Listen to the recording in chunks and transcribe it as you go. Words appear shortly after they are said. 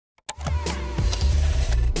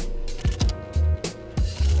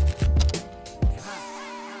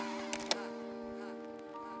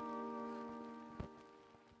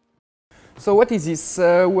So what is this?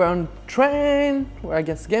 We're on train, we're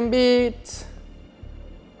against Gambit.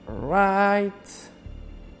 Right.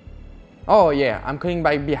 Oh yeah, I'm coming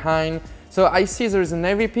by behind. So I see there's an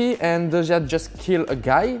AVP and Doja just killed a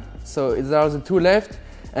guy. So there are the two left.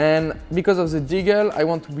 And because of the deagle, I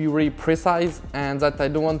want to be really precise and that I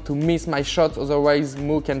don't want to miss my shots, otherwise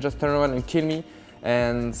Moo can just turn around and kill me.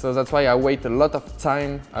 And so that's why I wait a lot of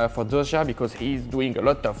time for Doja, because he's doing a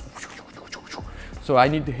lot of... So I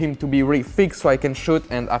need him to be really fixed so I can shoot,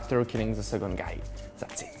 and after killing the second guy,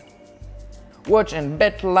 that's it. Watch and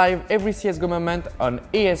bet live every CSGO moment on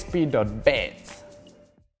ESP.Bet.